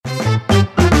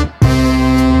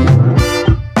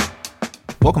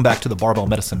Welcome back to the Barbell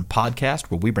Medicine Podcast,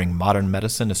 where we bring modern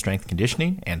medicine to strength and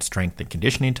conditioning and strength and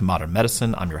conditioning to modern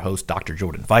medicine. I'm your host, Dr.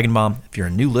 Jordan Feigenbaum. If you're a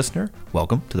new listener,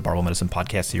 welcome to the Barbell Medicine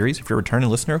Podcast series. If you're a returning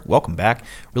listener, welcome back.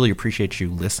 Really appreciate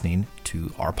you listening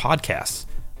to our podcasts.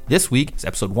 This week is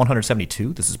episode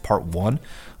 172. This is part one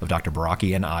of Dr.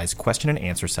 Baraki and I's question and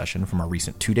answer session from our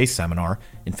recent two-day seminar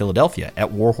in Philadelphia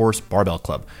at Warhorse Barbell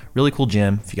Club. Really cool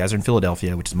gym. If you guys are in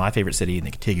Philadelphia, which is my favorite city in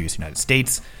the contiguous United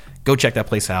States, go check that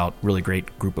place out. Really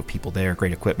great group of people there,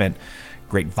 great equipment,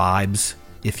 great vibes,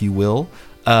 if you will.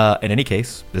 In any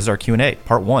case, this is our Q&A,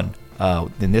 part one.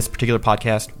 In this particular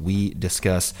podcast, we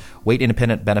discuss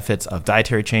weight-independent benefits of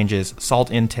dietary changes,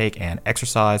 salt intake and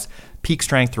exercise, peak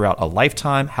strength throughout a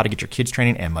lifetime, how to get your kids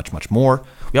training, and much, much more.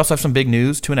 We also have some big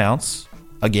news to announce,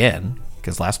 again,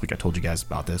 because last week I told you guys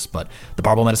about this, but the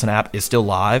Barbell Medicine app is still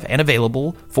live and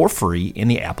available for free in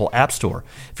the Apple App Store.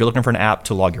 If you're looking for an app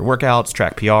to log your workouts,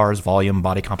 track PRs, volume,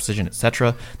 body composition,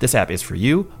 etc., this app is for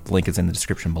you. The link is in the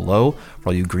description below. For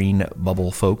all you green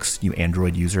bubble folks, you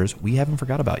Android users, we haven't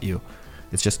forgot about you.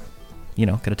 It's just,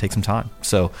 going to take some time.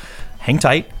 So hang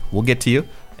tight. We'll get to you.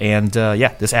 And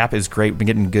this app is great. We've been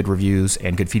getting good reviews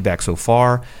and good feedback so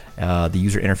far. The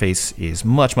user interface is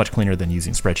much, much cleaner than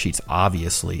using spreadsheets,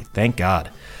 obviously. Thank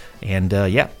God. And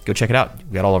go check it out.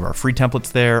 We got all of our free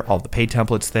templates there, all of the paid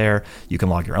templates there. You can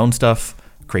log your own stuff,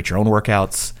 create your own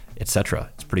workouts,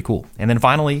 etc. It's pretty cool. And then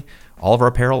finally, all of our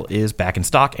apparel is back in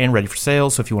stock and ready for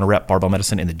sale. So if you want to rep Barbell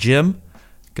Medicine in the gym,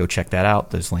 go check that out.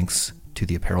 There's links to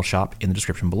the apparel shop in the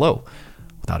description below.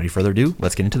 Without any further ado,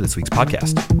 let's get into this week's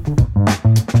podcast.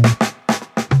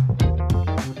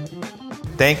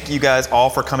 Thank you guys all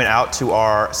for coming out to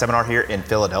our seminar here in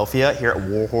Philadelphia, here at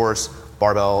Warhorse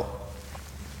Barbell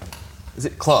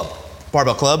Club.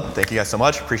 Barbell Club. Thank you guys so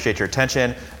much. Appreciate your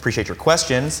attention. Appreciate your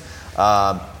questions.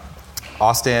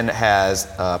 Austin has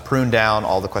pruned down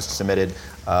all the questions submitted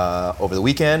over the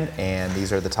weekend, and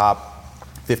these are the top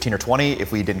 15 or 20.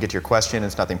 If we didn't get to your question,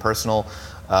 it's nothing personal.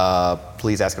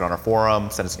 Please ask it on our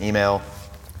forum, send us an email,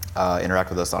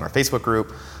 interact with us on our Facebook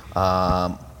group.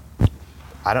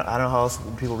 I don't know how else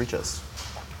people reach us.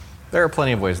 There are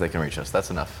plenty of ways they can reach us.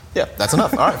 That's enough. Yeah, that's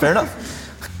enough. All right, fair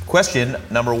enough. Question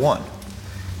number one.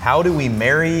 How do we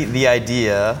marry the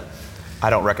idea, I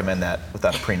don't recommend that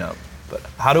without a prenup, but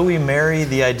how do we marry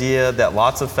the idea that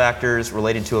lots of factors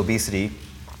relating to obesity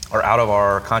are out of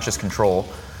our conscious control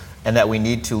and that we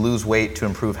need to lose weight to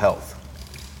improve health?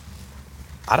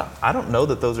 I don't know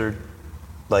that those are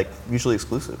mutually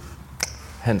exclusive.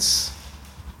 Hence,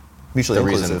 mutually the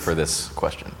inclusive. reason for this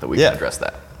question, that we can address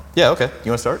that. Yeah, okay.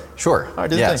 You want to start? Sure. All right,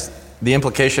 do the thing. The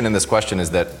implication in this question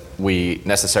is that we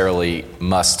necessarily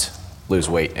must lose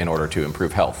weight in order to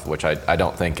improve health, which I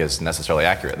don't think is necessarily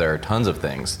accurate. There are tons of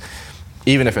things.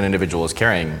 Even if an individual is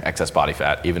carrying excess body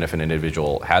fat, even if an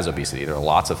individual has obesity, there are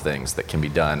lots of things that can be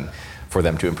done for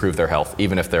them to improve their health,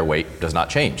 even if their weight does not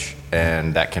change.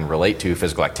 And that can relate to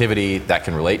physical activity, that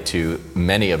can relate to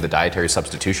many of the dietary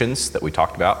substitutions that we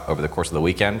talked about over the course of the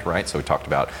weekend, right? So we talked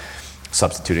about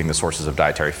substituting the sources of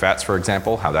dietary fats, for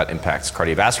example, how that impacts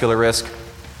cardiovascular risk,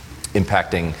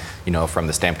 impacting, from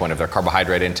the standpoint of their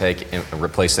carbohydrate intake,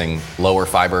 replacing lower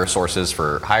fiber sources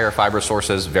for higher fiber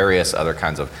sources, various other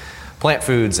kinds of plant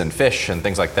foods and fish and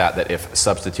things like that, that if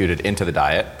substituted into the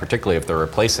diet, particularly if they're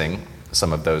replacing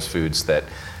some of those foods that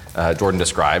Jordan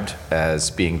described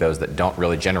as being those that don't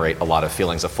really generate a lot of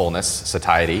feelings of fullness,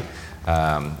 satiety,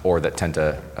 or that tend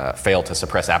to fail to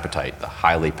suppress appetite. The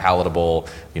highly palatable,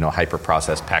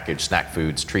 hyper-processed packaged snack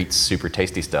foods, treats, super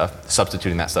tasty stuff,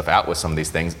 substituting that stuff out with some of these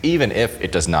things, even if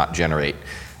it does not generate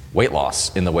weight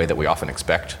loss in the way that we often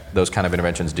expect those kind of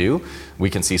interventions do, we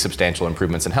can see substantial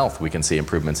improvements in health. We can see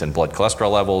improvements in blood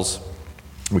cholesterol levels.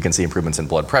 We can see improvements in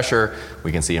blood pressure,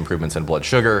 we can see improvements in blood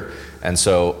sugar, and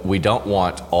so we don't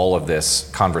want all of this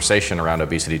conversation around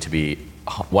obesity to be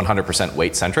 100%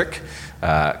 weight-centric,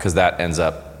 because that ends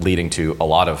up leading to a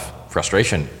lot of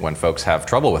frustration when folks have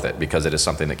trouble with it, because it is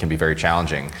something that can be very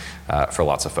challenging for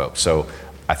lots of folks. So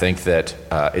I think that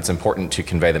it's important to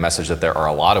convey the message that there are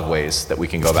a lot of ways that we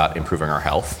can go about improving our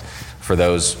health. For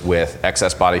those with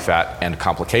excess body fat and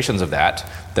complications of that,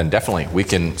 then definitely we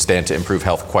can stand to improve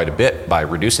health quite a bit by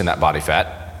reducing that body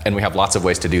fat. And we have lots of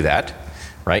ways to do that,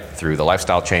 right? Through the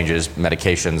lifestyle changes,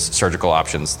 medications, surgical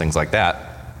options, things like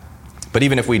that. But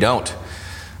even if we don't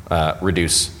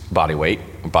reduce body weight,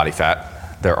 body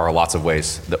fat, there are lots of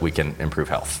ways that we can improve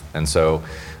health. And so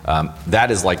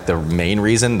that is the main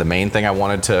reason, the main thing I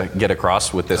wanted to get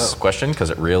across with this question, because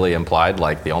it really implied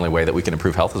the only way that we can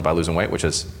improve health is by losing weight, which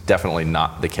is definitely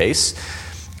not the case.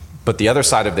 But the other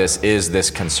side of this is this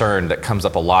concern that comes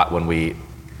up a lot when we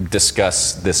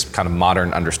discuss this kind of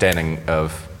modern understanding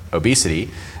of obesity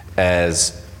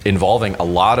as involving a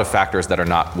lot of factors that are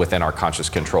not within our conscious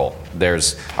control.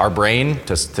 There's our brain,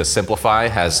 to simplify,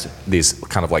 has these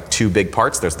kind of like two big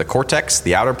parts. There's the cortex,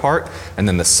 the outer part, and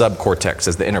then the subcortex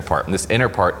is the inner part. And this inner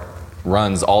part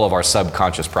runs all of our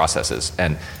subconscious processes,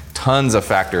 and tons of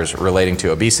factors relating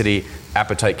to obesity,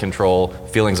 appetite control,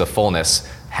 feelings of fullness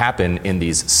happen in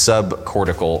these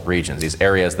subcortical regions, these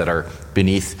areas that are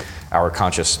beneath our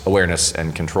conscious awareness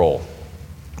and control.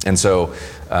 And so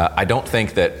I don't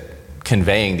think that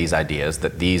conveying these ideas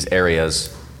that these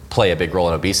areas play a big role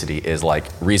in obesity is like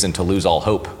reason to lose all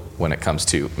hope when it comes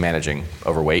to managing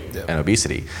overweight and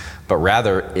obesity, but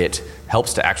rather it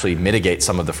helps to actually mitigate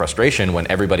some of the frustration when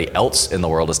everybody else in the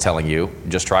world is telling you,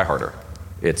 just try harder.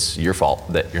 It's your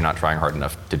fault that you're not trying hard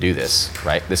enough to do this,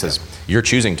 right? This is, you're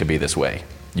choosing to be this way.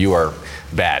 You are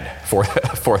bad for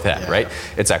that, right?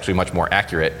 It's actually much more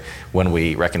accurate when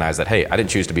we recognize that, hey, I didn't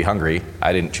choose to be hungry.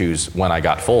 I didn't choose when I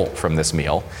got full from this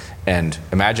meal. And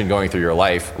imagine going through your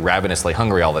life ravenously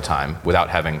hungry all the time without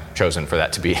having chosen for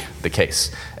that to be the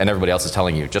case. And everybody else is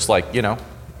telling you, just like,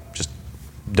 just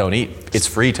don't eat. It's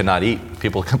free to not eat.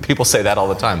 People say that all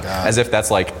the time, as if that's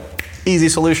like easy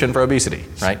solution for obesity,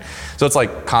 right? So it's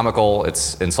like comical,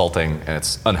 it's insulting, and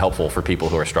it's unhelpful for people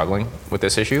who are struggling with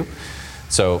this issue.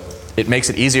 So it makes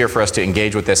it easier for us to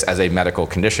engage with this as a medical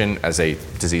condition, as a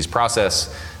disease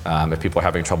process. If people are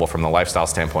having trouble from the lifestyle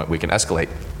standpoint, we can escalate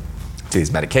to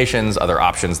these medications, other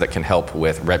options that can help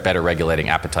with better regulating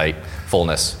appetite,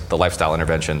 fullness, the lifestyle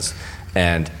interventions.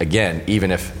 And again,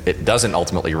 even if it doesn't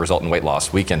ultimately result in weight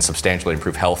loss, we can substantially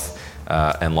improve health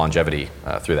and longevity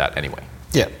through that anyway.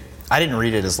 Yeah. I didn't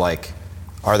read it as like,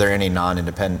 are there any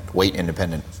non-independent,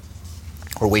 weight-independent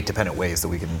or weight-dependent ways that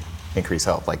we can increase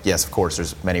health? Like, yes, of course,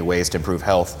 there's many ways to improve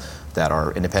health that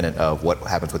are independent of what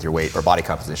happens with your weight or body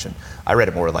composition. I read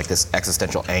it more like this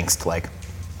existential angst, like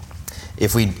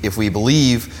if we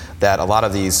believe that a lot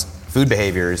of these food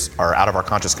behaviors are out of our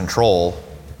conscious control,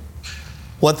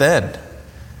 what then?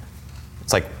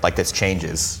 It's like this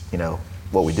changes,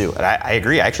 what we do. And I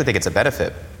agree. I actually think it's a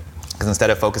benefit, because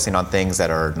instead of focusing on things that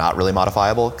are not really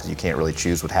modifiable, because you can't really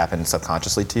choose what happens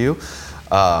subconsciously to you,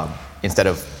 instead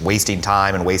of wasting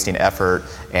time and wasting effort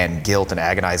and guilt and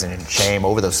agonizing and shame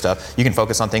over those stuff, you can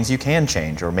focus on things you can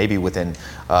change, or maybe within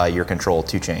your control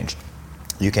to change.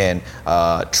 You can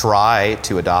try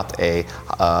to adopt a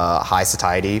high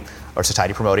satiety or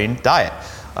satiety promoting diet.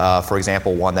 For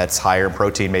example, one that's higher in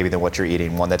protein maybe than what you're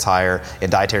eating, one that's higher in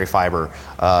dietary fiber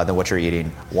than what you're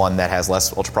eating, one that has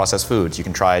less ultra-processed foods. You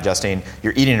can try adjusting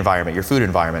your eating environment, your food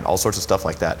environment, all sorts of stuff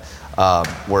like that.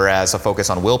 Whereas a focus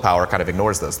on willpower kind of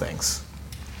ignores those things.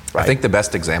 Right? I think the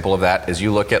best example of that is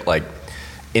you look at like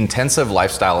intensive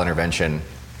lifestyle intervention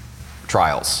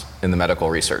trials in the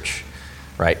medical research,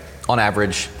 right? On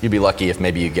average, you'd be lucky if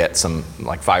maybe you get some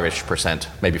like 5-ish%,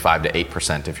 maybe 5 to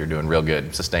 8% if you're doing real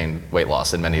good sustained weight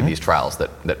loss in many of these trials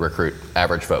that recruit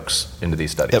average folks into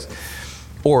these studies. Yep.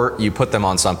 Or you put them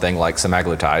on something like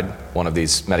semaglutide, one of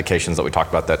these medications that we talked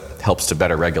about that helps to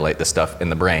better regulate this stuff in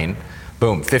the brain.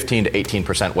 Boom, 15 to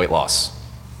 18% weight loss.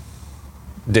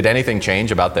 Did anything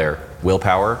change about their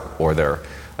willpower or their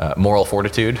moral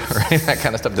fortitude or any of that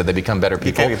kind of stuff? Did they become better people?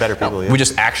 You can be better people, No, yeah. We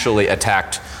just actually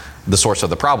attacked the source of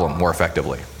the problem more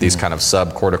effectively, these kind of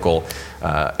subcortical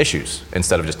issues,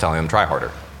 instead of just telling them try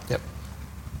harder. Yep.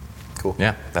 Cool.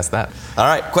 Yeah, that's that. All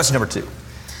right, question number 2.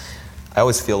 I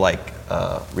always feel like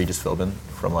Regis Philbin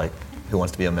from like Who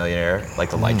Wants to Be a Millionaire, like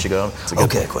the light should go on.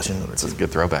 Okay, question number 2. It's a good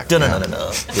throwback. No.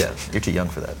 Yeah, you're too young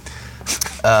for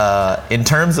that. In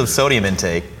terms of sodium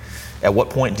intake, at what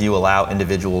point do you allow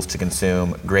individuals to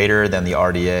consume greater than the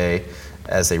RDA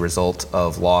as a result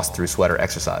of loss through sweat or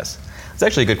exercise? It's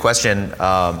actually a good question.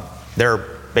 There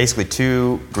are basically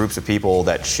 2 groups of people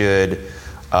that should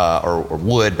or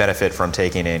would benefit from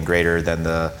taking in greater than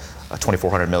the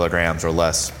 2,400 milligrams or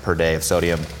less per day of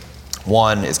sodium.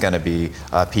 One is going to be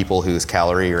people whose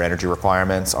calorie or energy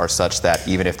requirements are such that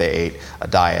even if they ate a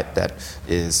diet that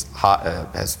is hot,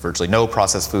 has virtually no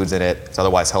processed foods in it, it's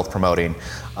otherwise health promoting,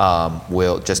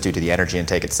 will, just due to the energy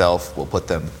intake itself, will put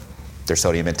their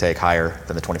sodium intake higher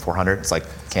than the 2,400. It's like,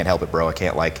 can't help it, bro. I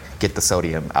can't get the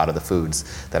sodium out of the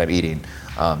foods that I'm eating,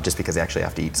 just because they actually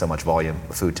have to eat so much volume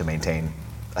of food to maintain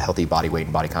a healthy body weight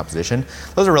and body composition.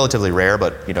 Those are relatively rare,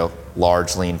 but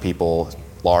large, lean people,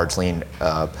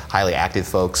 highly active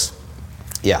folks,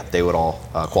 yeah, they would all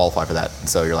qualify for that. And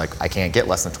so you're like, I can't get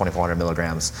less than 2,400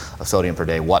 milligrams of sodium per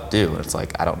day. What do? And it's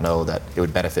like, I don't know that it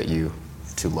would benefit you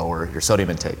to lower your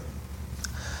sodium intake.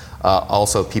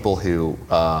 Also, people who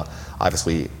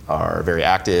obviously are very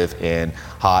active in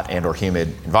hot and or humid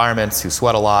environments, who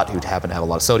sweat a lot, who happen to have a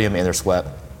lot of sodium in their sweat,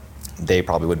 they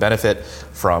probably would benefit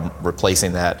from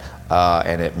replacing that,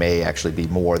 and it may actually be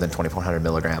more than 2,400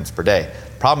 milligrams per day.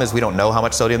 Problem is we don't know how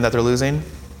much sodium that they're losing,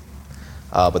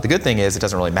 but the good thing is it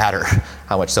doesn't really matter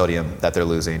how much sodium that they're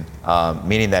losing,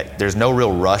 meaning that there's no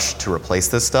real rush to replace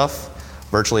this stuff.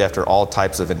 Virtually after all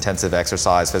types of intensive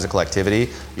exercise, physical activity,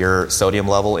 your sodium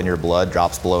level in your blood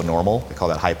drops below normal. We call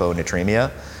that hyponatremia.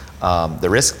 The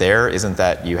risk there isn't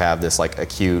that you have this like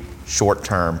acute,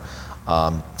 short-term,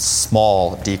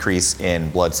 small decrease in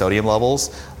blood sodium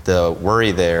levels. The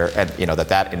worry there, and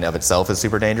that in of itself is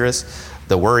super dangerous.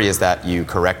 The worry is that you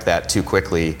correct that too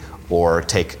quickly or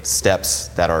take steps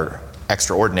that are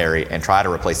extraordinary and try to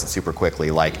replace it super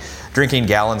quickly, like drinking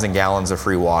gallons and gallons of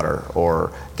free water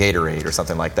or Gatorade or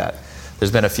something like that.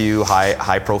 There's been a few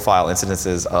high-profile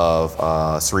incidences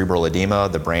of cerebral edema,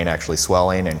 the brain actually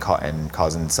swelling and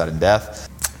causing sudden death.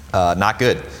 Not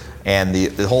good. And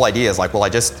the whole idea is like, well, I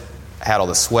just had all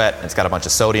the sweat, and it's got a bunch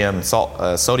of sodium in it,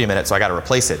 so I got to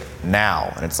replace it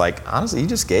now. And it's like, honestly, you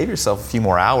just gave yourself a few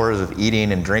more hours of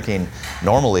eating and drinking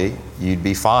normally. You'd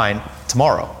be fine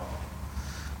tomorrow.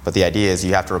 But the idea is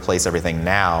you have to replace everything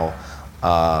now,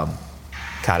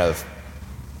 kind of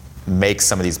make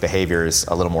some of these behaviors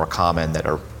a little more common that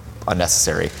are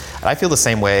unnecessary. And I feel the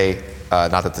same way,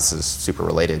 not that this is super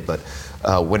related, but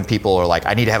when people are like,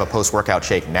 I need to have a post-workout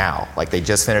shake now. Like they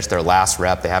just finished their last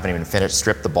rep, they haven't even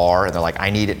stripped the bar, and they're like,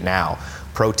 I need it now.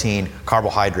 Protein,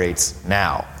 carbohydrates,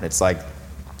 now. And it's like,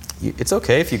 it's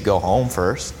okay if you go home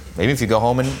first. Maybe if you go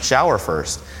home and shower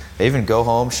first. Even go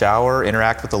home, shower,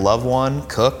 interact with a loved one,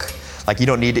 cook. Like you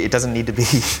don't need to, it doesn't need to be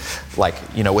like,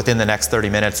 within the next 30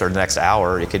 minutes or the next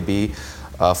hour. It could be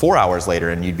 4 hours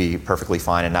later and you'd be perfectly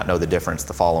fine and not know the difference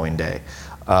the following day.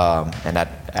 And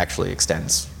that actually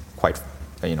extends quite,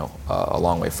 a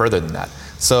long way further than that.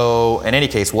 So in any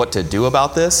case, what to do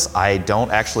about this? I don't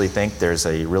actually think there's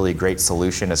a really great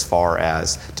solution as far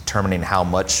as determining how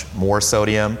much more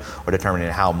sodium or determining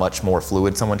how much more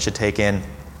fluid someone should take in.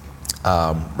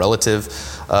 Relative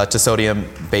to sodium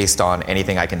based on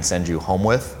anything I can send you home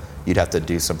with. You'd have to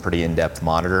do some pretty in-depth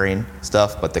monitoring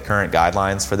stuff, but the current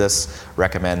guidelines for this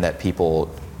recommend that people,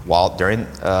 while during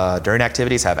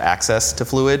activities, have access to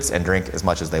fluids and drink as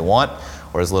much as they want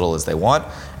or as little as they want,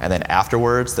 and then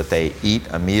afterwards that they eat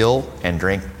a meal and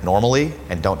drink normally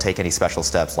and don't take any special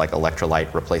steps like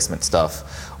electrolyte replacement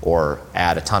stuff or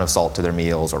add a ton of salt to their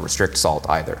meals or restrict salt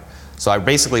either. So I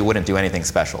basically wouldn't do anything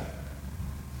special.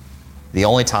 The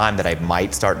only time that I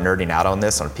might start nerding out on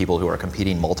this are people who are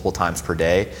competing multiple times per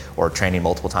day or training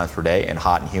multiple times per day in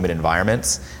hot and humid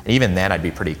environments. And even then, I'd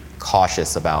be pretty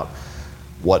cautious about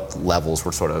what levels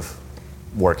we're sort of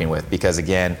working with. Because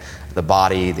again, the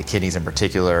body, the kidneys in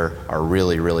particular, are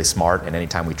really, really smart. And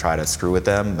anytime we try to screw with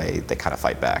them, they kind of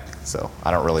fight back. So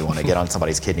I don't really want to get on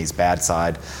somebody's kidneys' bad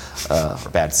side or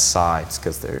bad sides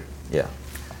because they're, yeah.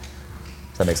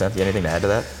 Does that make sense? You anything to add to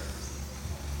that?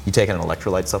 You taking an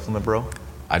electrolyte supplement, bro?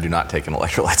 I do not take an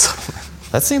electrolyte supplement.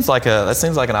 That seems like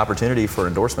an opportunity for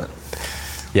endorsement.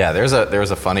 Yeah, there's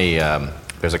a funny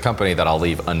there's a company that I'll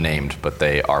leave unnamed, but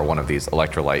they are one of these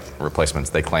electrolyte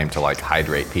replacements. They claim to like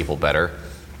hydrate people better,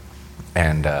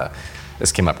 and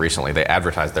this came up recently. They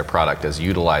advertised their product as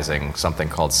utilizing something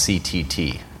called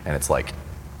CTT, and it's like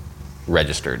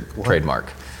registered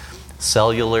trademark.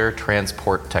 Cellular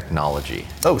transport technology.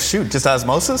 Oh shoot, just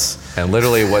osmosis? And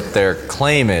literally what their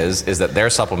claim is that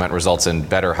their supplement results in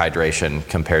better hydration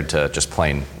compared to just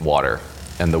plain water.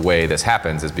 And the way this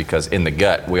happens is because in the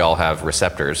gut we all have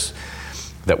receptors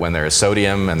that when there is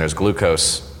sodium and there's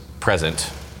glucose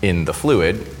present in the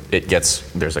fluid,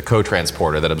 there's a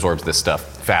co-transporter that absorbs this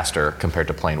stuff faster compared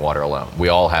to plain water alone. We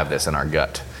all have this in our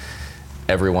gut.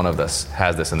 Every one of us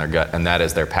has this in their gut, and that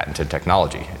is their patented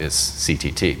technology, is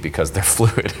CTT, because their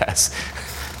fluid has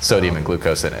sodium and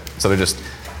glucose in it. So they're just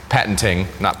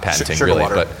not patenting really,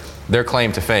 water. but their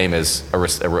claim to fame is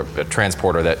a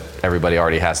transporter that everybody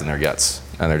already has in their guts,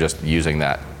 and they're just using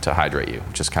that to hydrate you,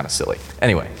 which is kind of silly.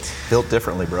 Anyway. Built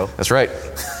differently, bro. That's right.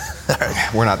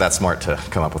 We're not that smart to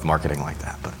come up with marketing like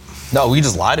that. But no, we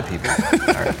just lie to people.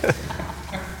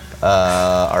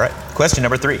 All right. Question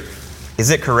number 3. Is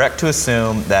it correct to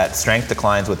assume that strength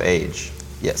declines with age?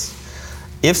 Yes.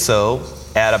 If so,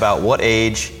 at about what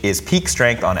age is peak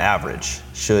strength on average?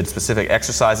 Should specific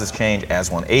exercises change as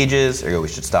one ages, or we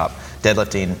should stop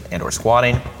deadlifting and or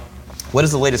squatting? What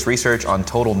is the latest research on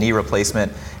total knee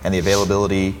replacement and the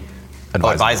advisability?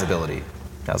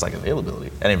 That was like availability.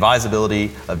 And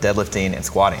advisability of deadlifting and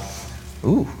squatting.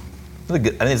 Ooh, I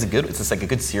think it's just like a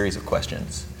good series of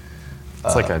questions.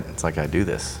 It's like I do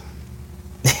this.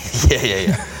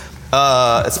 Yeah.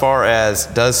 As far as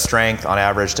does strength on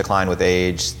average decline with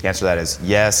age, the answer to that is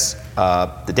yes.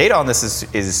 The data on this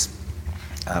is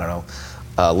I don't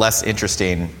know, less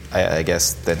interesting, I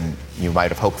guess, than you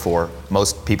might have hoped for.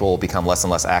 Most people become less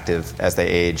and less active as they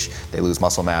age. They lose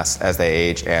muscle mass as they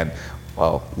age, and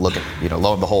well, lo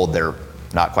and behold, they're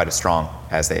not quite as strong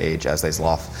as they age, as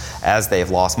they've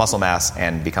lost muscle mass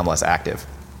and become less active.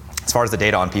 As far as the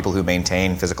data on people who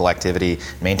maintain physical activity,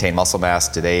 maintain muscle mass,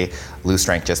 do they lose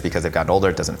strength just because they've gotten older?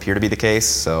 It doesn't appear to be the case.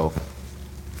 So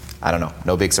I don't know.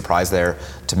 No big surprise there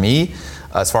to me.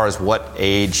 As far as what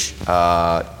age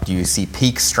do you see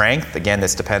peak strength? Again,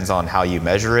 this depends on how you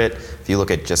measure it. If you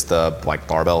look at just the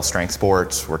barbell strength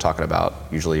sports, we're talking about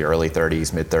usually early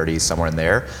 30s, mid 30s, somewhere in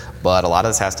there. But a lot of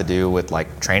this has to do with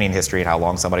training history and how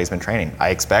long somebody's been training.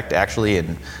 I expect actually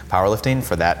in powerlifting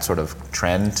for that sort of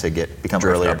trend to become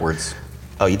drift earlier. Upwards.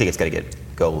 Oh, you think it's going to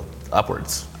go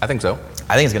upwards? I think so.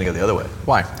 I think it's going to go the other way.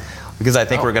 Why? Because I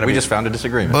think we're going to We just found a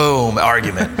disagreement. Boom,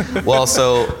 argument. Well,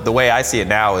 so the way I see it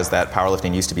now is that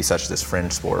powerlifting used to be such this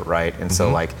fringe sport, right? And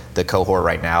so the cohort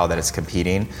right now that is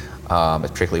competing,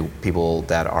 particularly people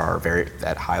that are very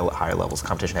at higher levels of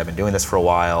competition, have been doing this for a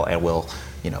while and will,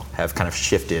 have kind of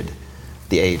shifted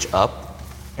the age up.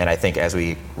 And I think as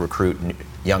we recruit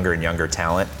younger and younger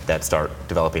talent that start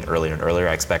developing earlier and earlier,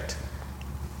 I expect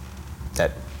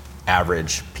that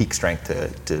average peak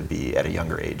strength to be at a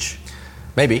younger age.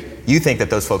 Maybe. You think that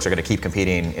those folks are going to keep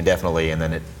competing indefinitely and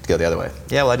then it go the other way?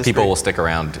 Yeah, well, I disagree. People will stick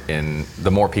around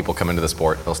the more people come into the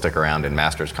sport, they'll stick around in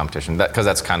masters competition. Because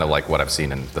that's kind of like what I've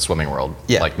seen in the swimming world.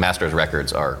 Yeah. Like masters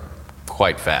records are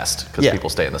quite fast because people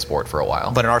stay in the sport for a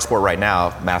while. But in our sport right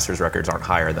now, masters records aren't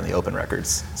higher than the open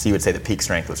records. So you would say the peak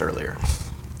strength was earlier?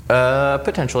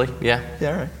 Potentially, yeah.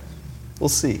 Yeah, all right. We'll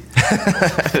see.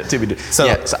 So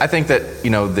I think that,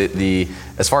 the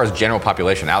as far as general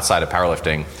population outside of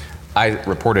powerlifting, I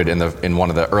reported in one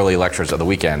of the early lectures of the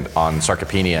weekend on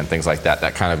sarcopenia and things like that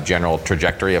kind of general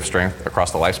trajectory of strength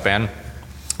across the lifespan.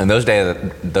 And those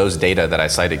data that I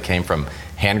cited came from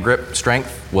hand grip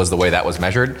strength was the way that was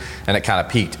measured, and it kind of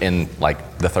peaked in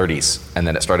the 30s, and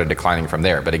then it started declining from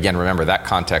there. But again, remember that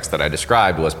context that I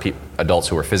described was adults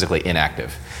who were physically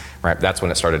inactive. Right, that's when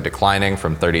it started declining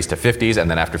from 30s to 50s, and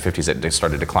then after 50s it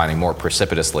started declining more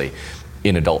precipitously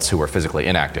in adults who were physically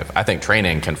inactive. I think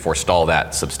training can forestall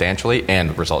that substantially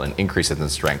and result in increases in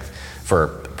strength for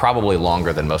probably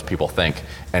longer than most people think,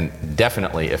 and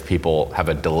definitely if people have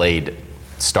a delayed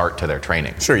start to their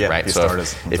training. Sure, yeah. Right. So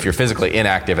if you're physically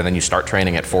inactive and then you start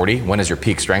training at 40, when is your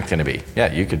peak strength going to be? Yeah,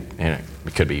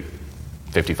 it could be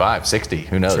 55, 60.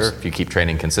 Who knows? Sure. If you keep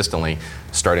training consistently,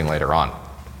 starting later on.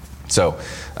 So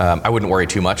I wouldn't worry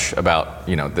too much about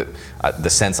the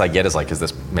sense I get is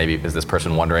is this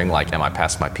person wondering am I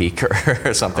past my peak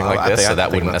or something like this? So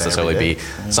that wouldn't necessarily be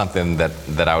something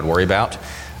that I would worry about.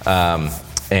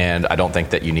 And I don't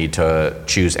think that you need to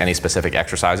choose any specific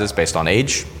exercises based on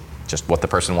age. Just what the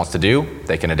person wants to do,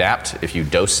 they can adapt if you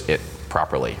dose it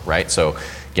properly, right? So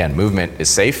again, movement is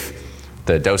safe.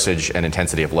 The dosage and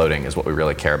intensity of loading is what we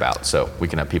really care about. So we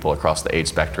can have people across the age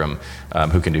spectrum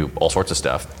who can do all sorts of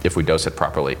stuff if we dose it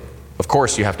properly. Of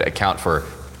course, you have to account for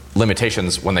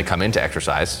limitations when they come into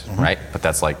exercise, right? But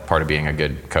that's part of being a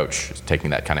good coach, is taking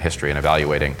that kind of history and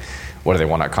evaluating what do they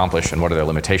want to accomplish and what are their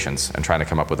limitations and trying to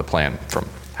come up with a plan from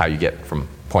how you get from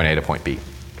point A to point B.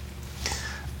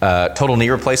 Total knee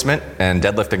replacement and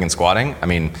deadlifting and squatting.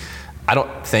 I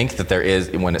don't think that there is,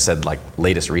 when it said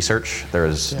latest research, there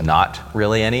is not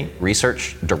really any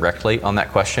research directly on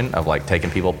that question of taking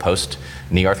people post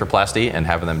knee arthroplasty and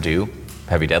having them do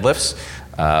heavy deadlifts.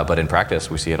 But in practice,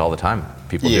 we see it all the time.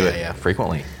 People do it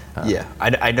frequently.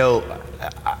 I know.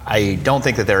 I don't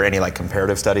think that there are any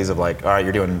comparative studies of all right,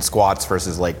 you're doing squats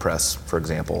versus leg press, for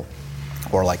example,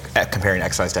 or comparing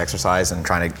exercise to exercise and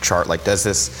trying to chart does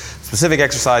this specific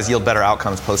exercise yield better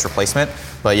outcomes post replacement?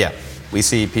 But yeah. We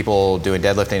see people doing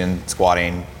deadlifting and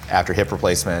squatting after hip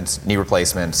replacements, knee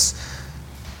replacements,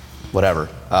 whatever.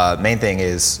 Main thing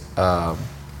is not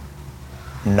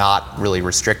really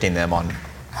restricting them on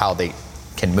how they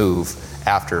can move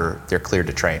after they're cleared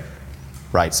to train,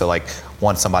 right? So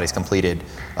once somebody's completed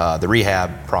the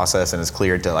rehab process and is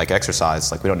cleared to exercise,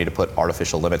 we don't need to put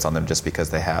artificial limits on them just because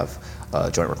they have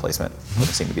joint replacement.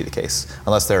 Doesn't seem to be the case,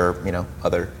 unless there are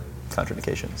other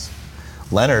contraindications.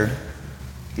 Leonard.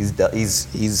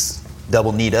 He's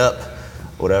double kneed up,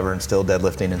 whatever, and still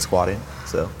deadlifting and squatting.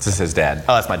 So this is his dad.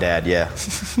 Oh, that's my dad. Yeah.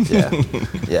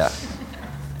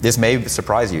 This may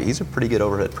surprise you. He's a pretty good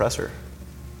overhead presser.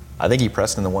 I think he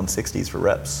pressed in the 160s for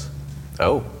reps.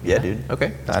 Oh, yeah, dude.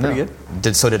 Okay, that's pretty good.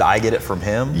 Did I get it from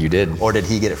him? You did. Or did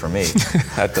he get it from me?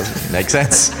 That doesn't make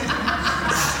sense.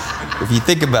 if you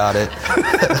think about it.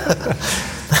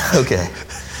 Okay.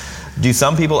 Do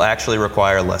some people actually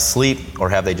require less sleep, or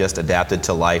have they just adapted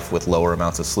to life with lower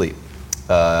amounts of sleep?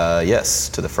 Yes,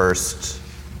 to the first,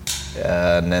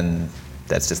 and then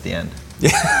that's just the end.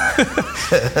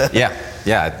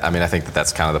 Yeah. I mean, I think that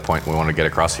that's kind of the point we want to get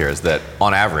across here, is that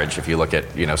on average, if you look at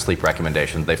sleep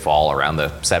recommendations, they fall around the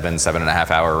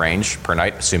 7.5 hour range per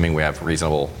night, assuming we have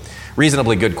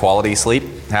reasonably good quality sleep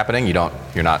happening.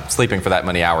 You're not sleeping for that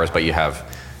many hours, but you have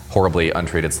horribly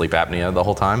untreated sleep apnea the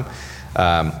whole time.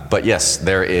 But yes,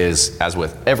 there is, as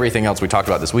with everything else we talked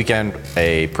about this weekend,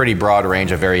 a pretty broad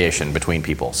range of variation between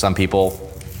people. Some people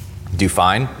do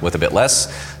fine with a bit less.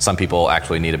 Some people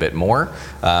actually need a bit more.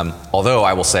 Although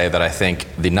I will say that I think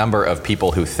the number of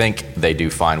people who think they do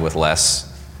fine with less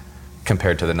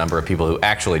compared to the number of people who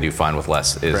actually do fine with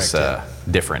less is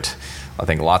different. I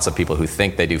think lots of people who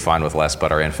think they do fine with less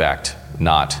but are in fact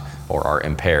not, or are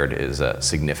impaired, is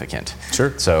significant.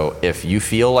 Sure. So if you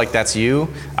feel like that's you,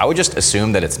 I would just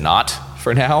assume that it's not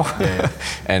for now,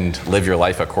 and live your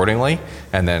life accordingly,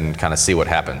 and then kind of see what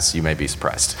happens. You may be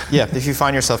surprised. Yeah, if you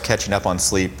find yourself catching up on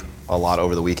sleep a lot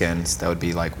over the weekends, that would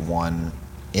be like one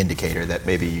indicator that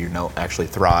maybe you don't actually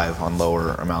thrive on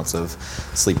lower amounts of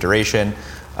sleep duration.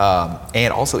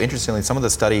 And also, interestingly, some of the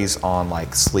studies on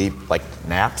like sleep, like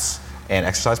naps and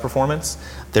exercise performance,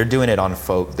 they're doing it on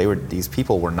folk. These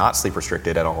people were not sleep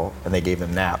restricted at all, and they gave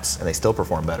them naps, and they still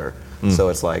perform better. So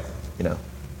it's like,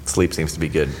 Sleep seems to be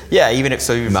good. Yeah, even if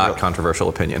so. Not controversial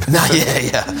opinion.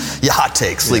 Yeah. Hot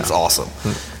take. Sleep's awesome.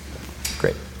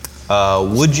 Great.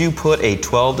 Would you put a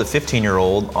 12 to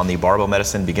 15-year-old on the Barbell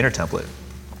Medicine beginner template?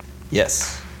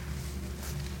 Yes.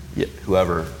 Yeah.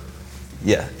 Whoever.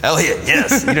 Yeah. Elliot.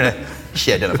 Yes.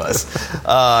 She identifies.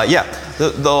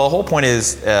 The whole point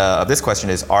of this question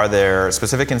is: are there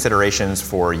specific considerations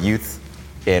for youth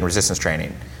in resistance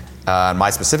training? My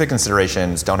specific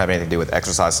considerations don't have anything to do with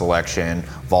exercise selection,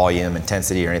 volume,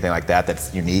 intensity, or anything like that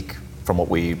that's unique from what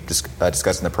we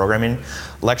discussed in the programming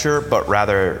lecture, but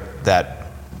rather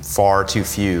that far too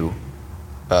few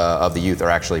of the youth are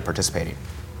actually participating.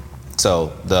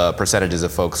 So the percentages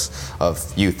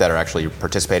of youth that are actually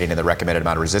participating in the recommended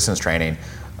amount of resistance training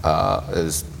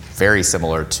is very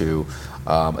similar to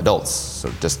adults,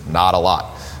 so just not a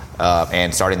lot.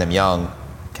 And starting them young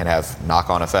can have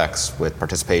knock-on effects with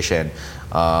participation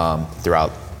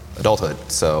throughout adulthood.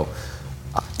 So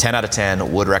 10 out of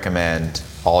 10 would recommend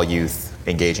all youth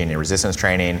engaging in resistance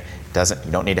training.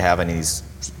 You don't need to have any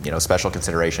special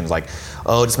considerations like,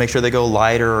 just make sure they go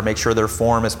lighter or make sure their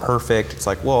form is perfect. It's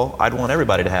like, well, I'd want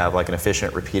everybody to have like an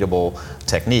efficient, repeatable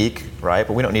technique, right?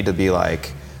 But we don't need to be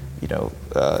like,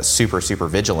 super, super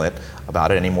vigilant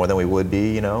about it any more than we would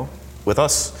be, with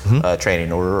us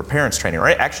training or parents training,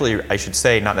 right? Actually, I should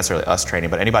say not necessarily us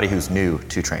training, but anybody who's new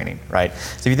to training, right?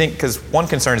 So if you think, because one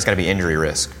concern is going to be injury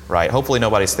risk, right? Hopefully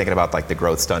nobody's thinking about like the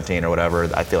growth stunting or whatever.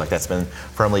 I feel like that's been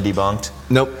firmly debunked.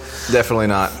 Nope, definitely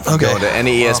not. Okay. Going to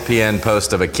any ESPN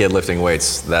post of a kid lifting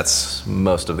weights, that's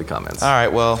most of the comments. All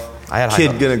right, well, I had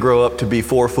kid gonna grow up to be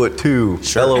 4'2".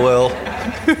 Sure. LOL.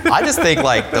 I just think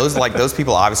those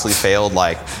people obviously failed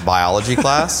like biology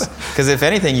class, because if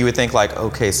anything you would think like,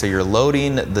 okay, so you're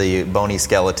loading the bony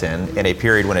skeleton in a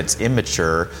period when it's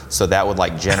immature, so that would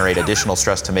like generate additional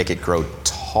stress to make it grow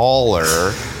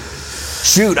taller.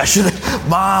 Shoot,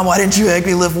 Mom, why didn't you make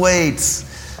me lift weights?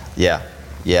 Yeah.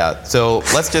 So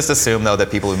let's just assume though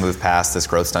that people who move past this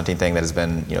growth stunting thing that has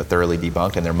been thoroughly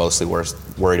debunked, and they're mostly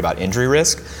worried about injury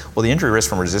risk. Well, the injury risk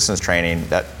from resistance training,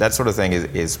 that sort of thing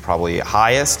is probably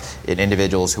highest in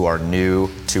individuals who are new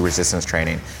to resistance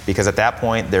training, because at that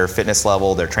point their fitness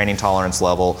level, their training tolerance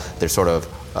level, their sort of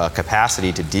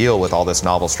capacity to deal with all this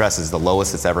novel stress is the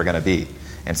lowest it's ever going to be.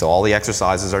 And so all the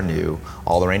exercises are new,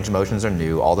 all the range of motions are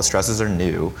new, all the stresses are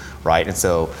new, right? And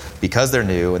so because they're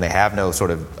new and they have no sort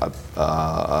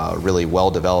of really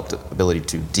well-developed ability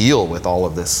to deal with all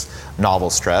of this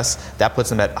novel stress, that puts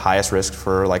them at highest risk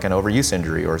for like an overuse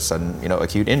injury or sudden,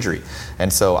 acute injury.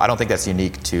 And so I don't think that's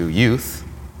unique to youth.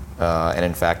 And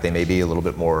in fact, they may be a little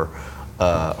bit more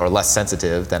or less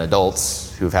sensitive than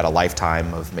adults who've had a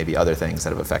lifetime of maybe other things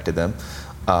that have affected them.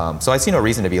 So I see no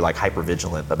reason to be like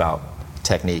hyper-vigilant about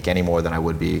technique any more than I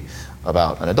would be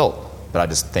about an adult. But I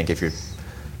just think if you're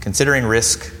considering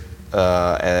risk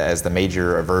as the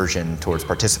major aversion towards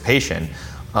participation,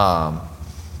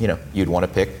 you'd want to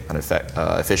pick an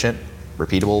efficient,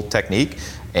 repeatable technique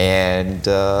and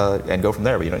go from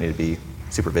there. But you don't need to be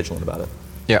super vigilant about it.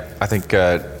 Yeah, I think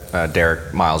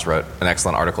Derek Miles wrote an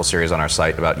excellent article series on our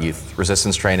site about youth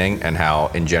resistance training and how,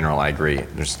 in general, I agree,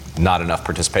 there's not enough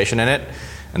participation in it,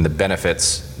 and the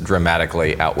benefits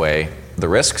dramatically outweigh the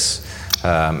risks.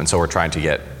 And so we're trying to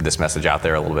get this message out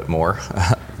there a little bit more.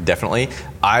 Definitely.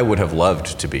 I would have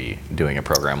loved to be doing a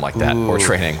program like that or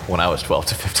training when I was 12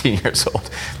 to 15 years old.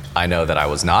 I know that I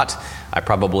was not. I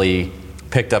probably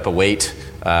picked up a weight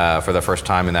for the first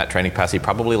time in that training capacity,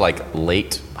 probably like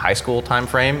late high school time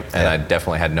frame, and I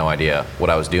definitely had no idea what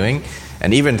I was doing.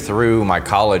 And even through my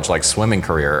college like swimming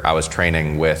career, I was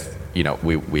training with,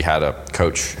 we had a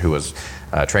coach who was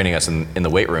training us in the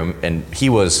weight room, and he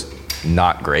was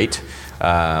not great.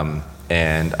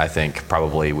 And I think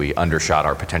probably we undershot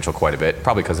our potential quite a bit,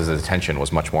 probably because his attention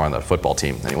was much more on the football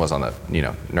team than he was on the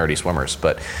nerdy swimmers.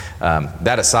 But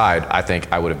that aside, I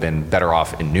think I would have been better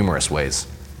off in numerous ways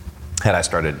had I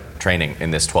started training in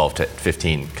this 12 to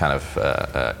 15 kind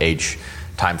of age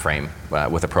time frame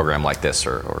with a program like this,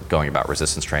 or going about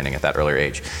resistance training at that earlier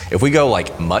age. If we go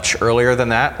like much earlier than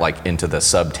that, like into the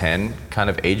sub 10 kind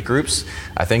of age groups,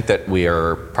 I think that we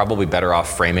are probably better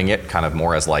off framing it kind of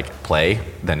more as like play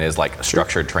than is like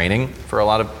structured training for a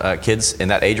lot of kids in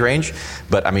that age range.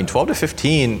 But I mean, 12 to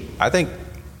 15, I think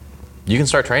you can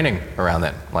start training around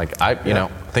then. Like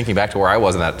thinking back to where I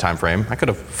was in that time frame, I could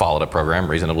have followed a program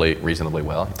reasonably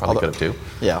well. You probably could have too.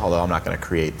 Yeah, although I'm not going to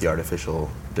create the artificial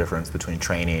difference between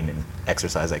training and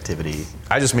exercise activity.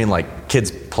 I just mean like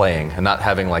kids playing and not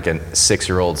having like a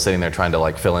 6-year-old sitting there trying to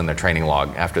like fill in their training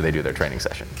log after they do their training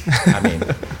session. I mean,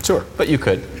 sure. But you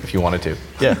could if you wanted to.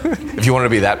 Yeah. If you wanted to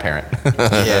be that parent.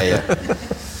 Yeah.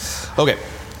 Okay.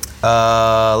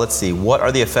 Let's see. What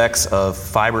are the effects of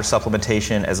fiber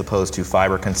supplementation as opposed to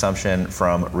fiber consumption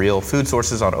from real food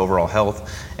sources on overall health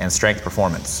and strength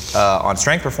performance? On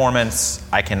strength performance,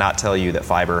 I cannot tell you that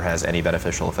fiber has any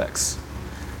beneficial effects.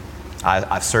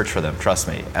 I've searched for them, trust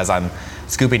me. As I'm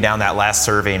scooping down that last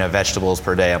serving of vegetables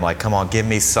per day, I'm like, come on, give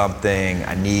me something.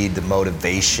 I need the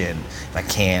motivation. I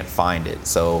can't find it.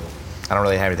 So I don't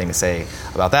really have anything to say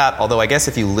about that. Although I guess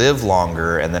if you live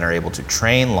longer and then are able to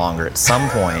train longer at some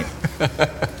point,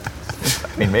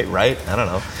 I mean, right? I don't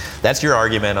know. That's your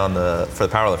argument for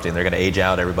the powerlifting. They're going to age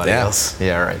out everybody else.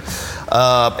 Yeah, right.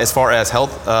 As far as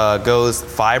health goes,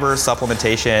 fiber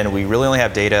supplementation, we really only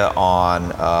have data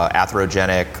on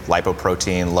atherogenic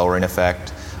lipoprotein lowering effect.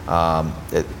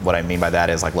 What I mean by that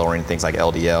is like lowering things like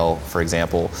LDL, for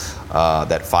example.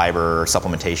 That fiber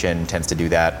supplementation tends to do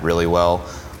that really well.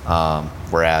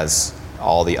 Whereas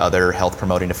all the other health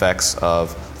promoting effects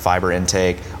of fiber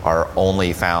intake are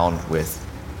only found with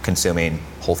consuming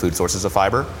whole food sources of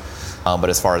fiber.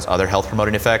 But as far as other health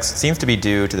promoting effects, it seems to be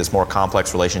due to this more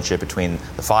complex relationship between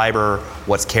the fiber,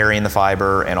 what's carrying the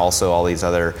fiber, and also all these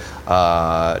other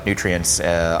nutrients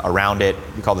around it.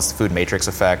 We call this the food matrix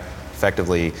effect.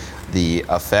 Effectively, the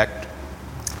effect,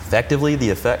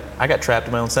 I got trapped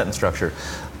in my own sentence structure.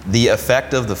 The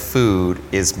effect of the food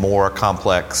is more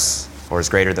complex or is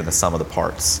greater than the sum of the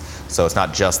parts. So it's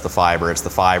not just the fiber, it's the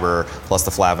fiber plus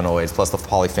the flavonoids plus the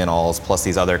polyphenols plus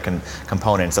these other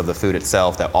components of the food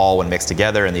itself that all, when mixed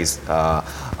together in these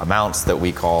amounts that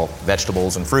we call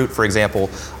vegetables and fruit, for example,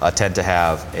 tend to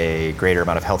have a greater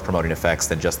amount of health promoting effects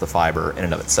than just the fiber in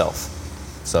and of itself.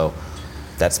 So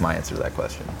that's my answer to that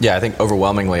question. Yeah, I think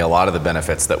overwhelmingly a lot of the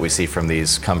benefits that we see from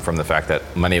these come from the fact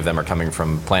that many of them are coming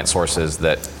from plant sources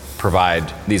that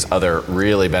provide these other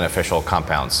really beneficial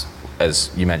compounds. As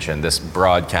you mentioned, this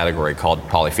broad category called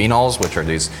polyphenols, which are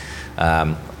these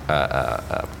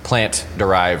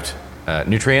plant-derived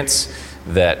nutrients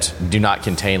that do not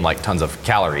contain like tons of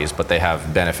calories, but they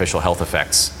have beneficial health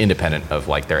effects independent of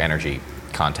like their energy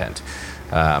content.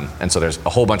 And so there's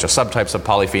a whole bunch of subtypes of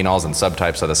polyphenols and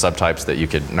subtypes of the subtypes that you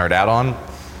could nerd out on,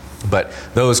 but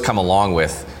those come along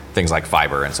with things like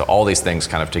fiber. And so all these things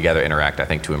kind of together interact, I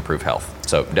think, to improve health.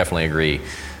 So definitely agree.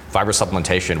 Fiber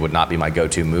supplementation would not be my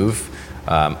go-to move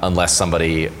unless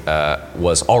somebody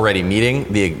was already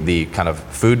meeting the kind of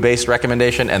food-based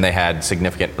recommendation and they had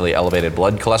significantly elevated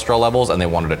blood cholesterol levels and they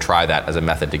wanted to try that as a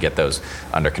method to get those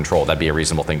under control. That'd be a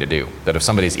reasonable thing to do. But if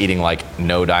somebody's eating like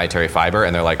no dietary fiber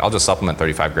and they're like, I'll just supplement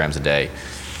 35 grams a day,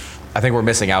 I think we're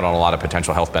missing out on a lot of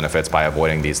potential health benefits by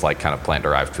avoiding these like kind of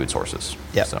plant-derived food sources.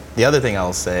 Yeah. So. The other thing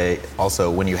I'll say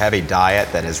also, when you have a diet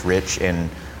that is rich in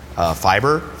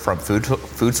fiber from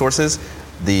food sources,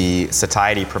 the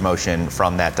satiety promotion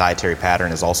from that dietary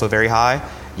pattern is also very high.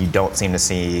 You don't seem to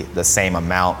see the same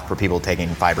amount for people taking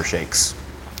fiber shakes,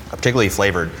 particularly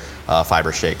flavored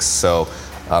fiber shakes. So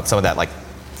some of that like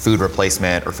food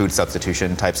replacement or food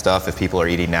substitution type stuff, if people are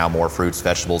eating now more fruits,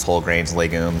 vegetables, whole grains,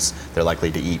 legumes, they're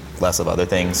likely to eat less of other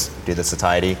things due to the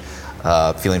satiety,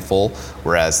 feeling full.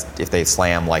 Whereas if they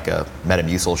slam like a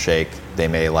Metamucil shake, they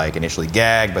may like initially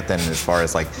gag, but then as far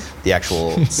as like the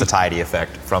actual satiety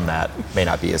effect from that may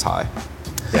not be as high.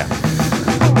 Yeah.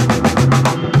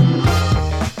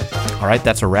 All right,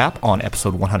 that's a wrap on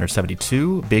episode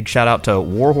 172. Big shout out to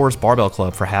Warhorse Barbell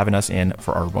Club for having us in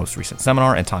for our most recent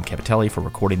seminar, and Tom Capitelli for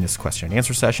recording this question and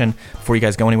answer session. Before you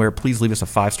guys go anywhere, please leave us a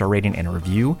 5-star rating and a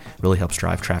review. It really helps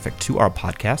drive traffic to our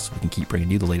podcast so we can keep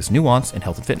bringing you the latest nuance in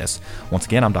health and fitness. Once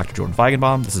again, I'm Dr. Jordan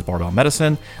Feigenbaum. This is Barbell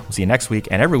Medicine. We'll see you next week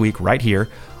and every week right here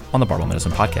on the Barbell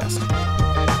Medicine Podcast.